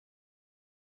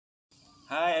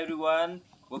Hi everyone,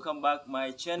 welcome back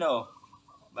my channel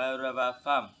Biorava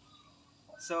Farm.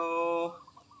 So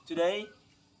today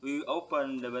we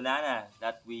open the banana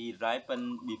that we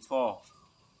ripened before.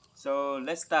 So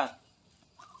let's start.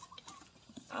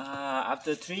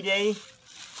 After 3 days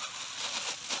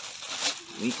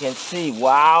we can see,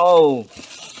 wow,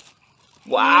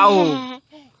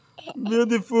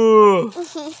 beautiful.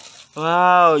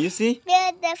 Wow, you see?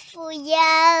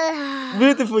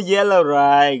 Beautiful yellow,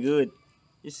 right? Good.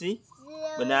 You see?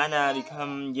 Banana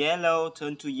become yellow,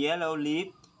 turn to yellow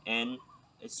leaf, and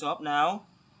it's soft now,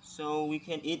 so we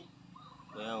can eat.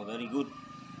 Well, very good.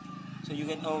 So you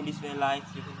can hold this very light.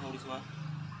 You can hold this one.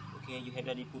 Okay, you have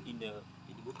already put in the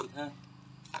bucket, huh?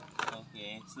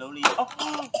 Okay, slowly.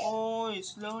 Oh,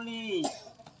 slowly.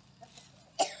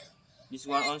 This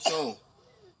one also.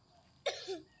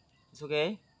 It's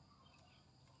okay.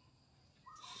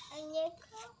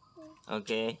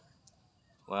 Okay.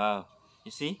 Wow. You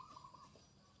see?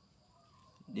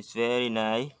 This very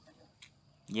nice,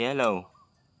 yellow,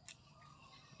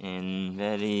 and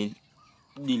very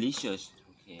delicious.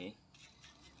 Okay.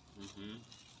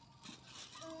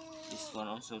 This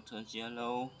one also turns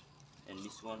yellow, and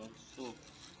this one also.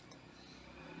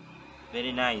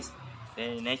 Very nice,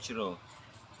 very natural.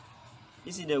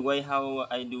 This is the way how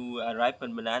I do a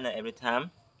ripen banana every time.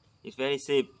 It's very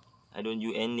safe. I don't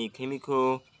use any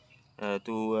chemical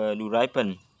to do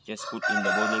ripen. Just put in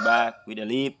the poly bag with a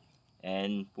leaf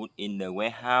and put in the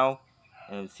warehouse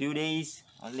a few days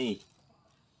only.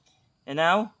 And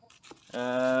now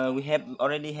we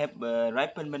already have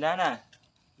ripened banana.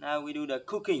 Now we do the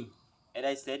cooking. As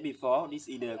I said before, this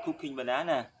is the cooking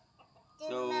banana.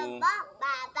 So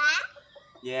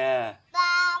yeah.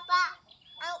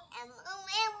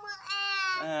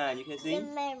 You can see.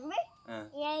 Remember?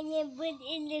 You put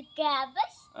in the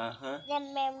garbage.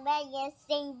 Remember you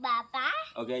sing Baba.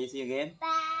 Okay, you see again.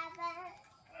 Baba.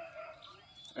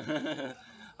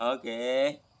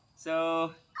 Okay.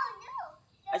 So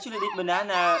actually this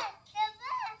banana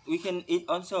we can eat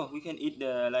also. We can eat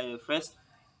the fresh.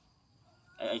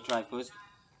 I try first.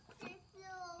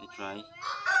 I try.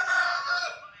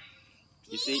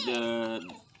 You see the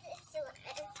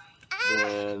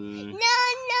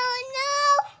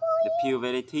the peel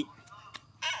very thick.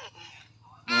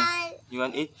 You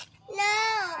want it? No,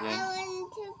 yeah. I want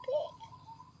to pick.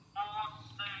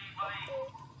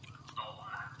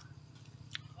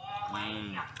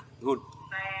 Good.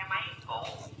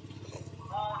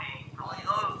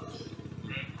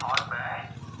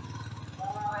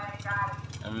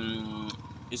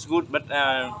 It's good, but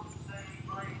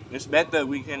it's better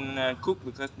we can cook,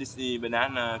 because this is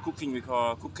banana cooking. We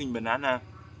call cooking banana.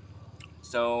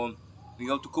 So we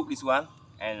go to cook this one,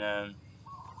 and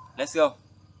let's go.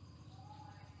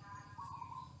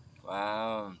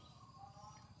 Wow.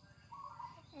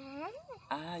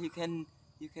 You can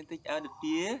take out the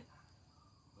peel.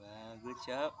 Wow, good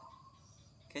job.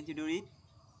 Can you do it?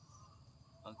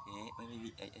 Okay,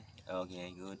 maybe.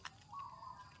 Okay, good.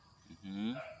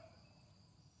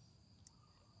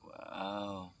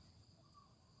 Wow.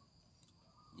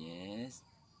 Yes.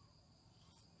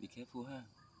 Be careful, huh?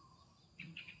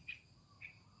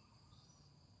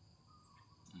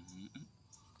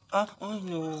 Oh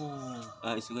no.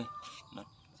 It's okay. Not.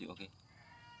 It's okay.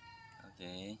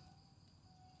 Okay.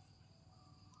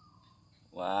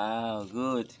 Wow,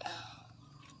 good.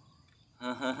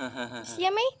 It's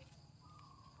yummy.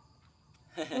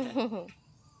 A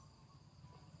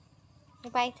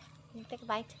bite. You take a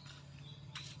bite.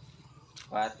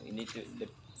 But we need to the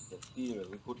peel.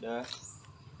 We put the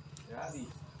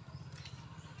rabbit.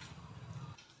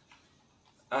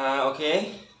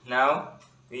 Okay. Now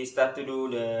we start to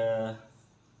do the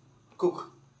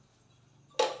cook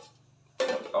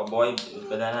or boil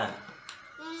banana.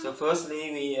 So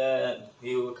firstly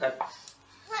we will cut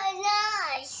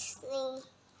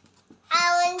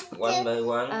one by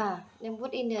one. Then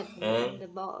put in the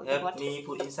bowl. Help me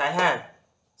put inside, ha.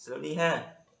 Slowly, ha.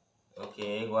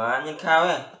 Okay, one nhân khao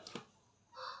ha.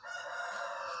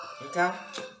 Nhân khao.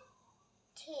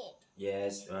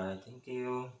 Yes, right. Thank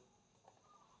you.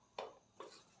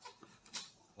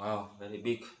 Wow, very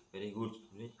big, very good.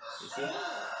 You see?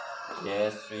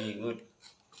 Yes, very good.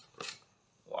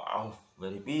 Wow,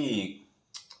 very big.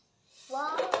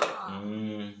 Wow.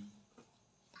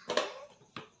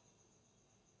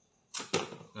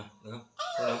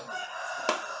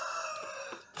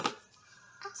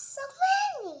 So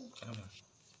many.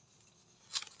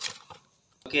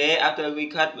 Okay, after we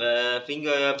cut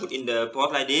finger, put in the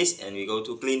pot like this, and we go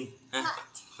to clean.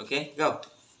 Okay, go.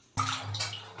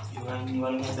 You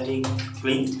want to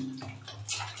clean?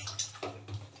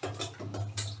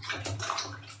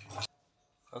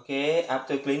 Okay,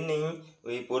 after cleaning,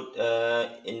 we put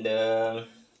in the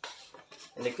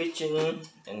kitchen,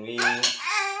 and we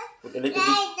put a little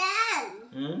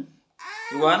bit.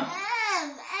 You want?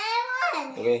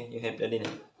 Okay, you have that in.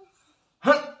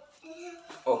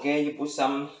 Okay, you put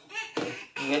some.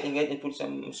 Engage and put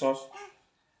some sauce.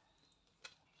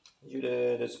 Use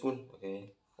the spoon.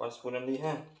 Okay, 1 spoon only,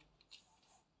 huh?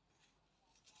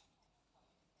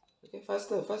 Okay,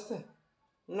 faster.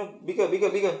 No, bigger.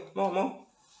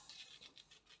 More.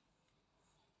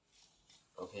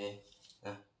 Okay,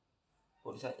 now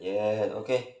put inside. Yeah,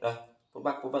 okay. Rồi, put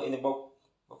back in the box.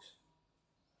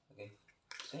 Okay,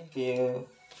 thank you.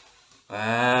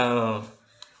 Wow.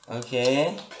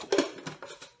 Okay.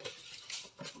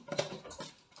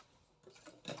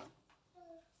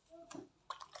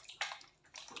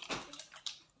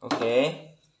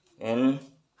 Okay, and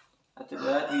after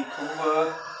that we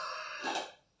cover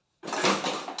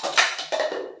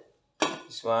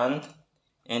this one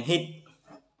and heat.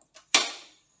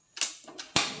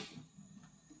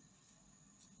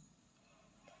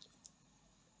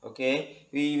 Okay,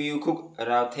 we will cook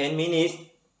around 10 minutes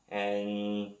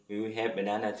and we will have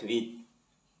banana to eat.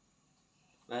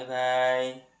 Bye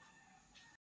bye.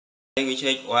 Okay, we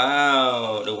check.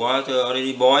 Wow, the water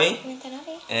already boiled,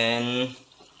 and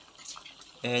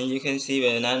you can see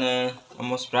banana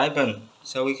almost ripened.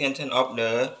 So we can turn off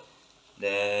the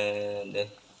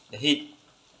heat.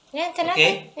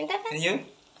 Okay, can you?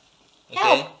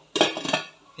 Okay,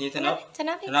 can you turn off? Turn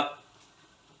up.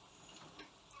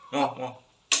 More.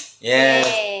 Yes.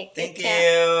 Yay, Thank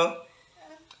you.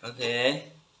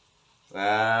 Okay.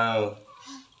 Wow.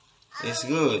 It's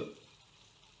good.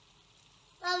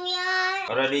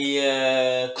 Already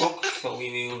cooked, so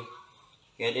we will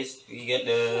get this. We get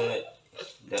the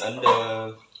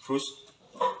under fruit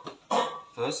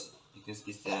first because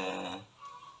it's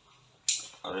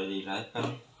already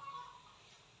ripened.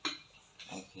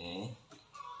 Okay.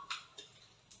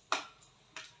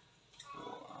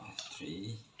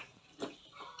 3.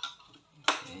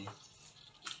 Okay.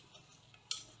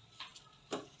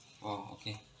 Oh,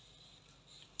 okay.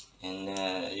 And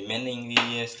remaining we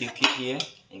still keep here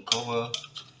and cover,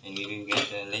 and we will get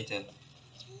later.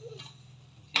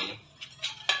 Okay.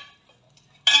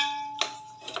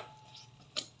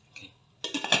 Okay.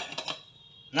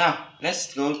 Now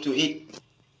let's go to eat.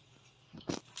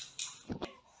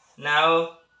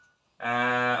 Now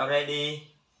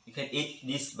already you can eat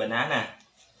this banana.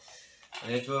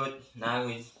 Very good. Now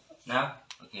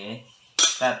okay.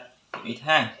 Start to eat,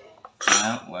 huh?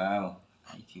 Now, wow.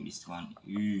 I feel this one.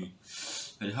 Ooh,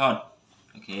 very hot.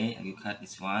 Okay, I will cut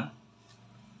this one.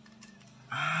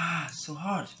 Ah, so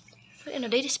hot. Put in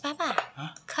this, Papa.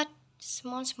 Huh? Cut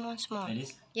small. Like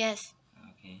this? Yes.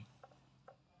 Okay.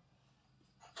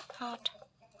 Hot.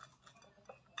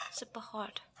 Super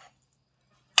hot.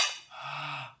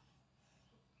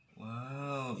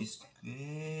 Wow, it's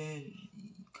very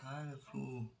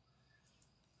colorful.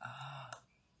 Ah,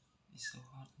 it's so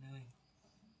hot now.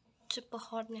 Super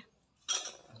hot nha.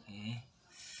 Okay.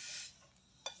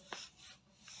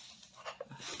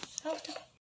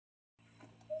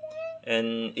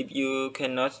 And if you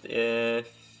cannot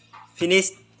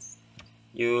finish,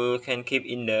 you can keep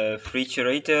in the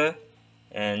refrigerator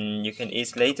and you can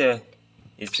eat later.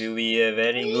 It will be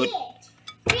very good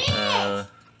to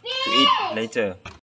eat later.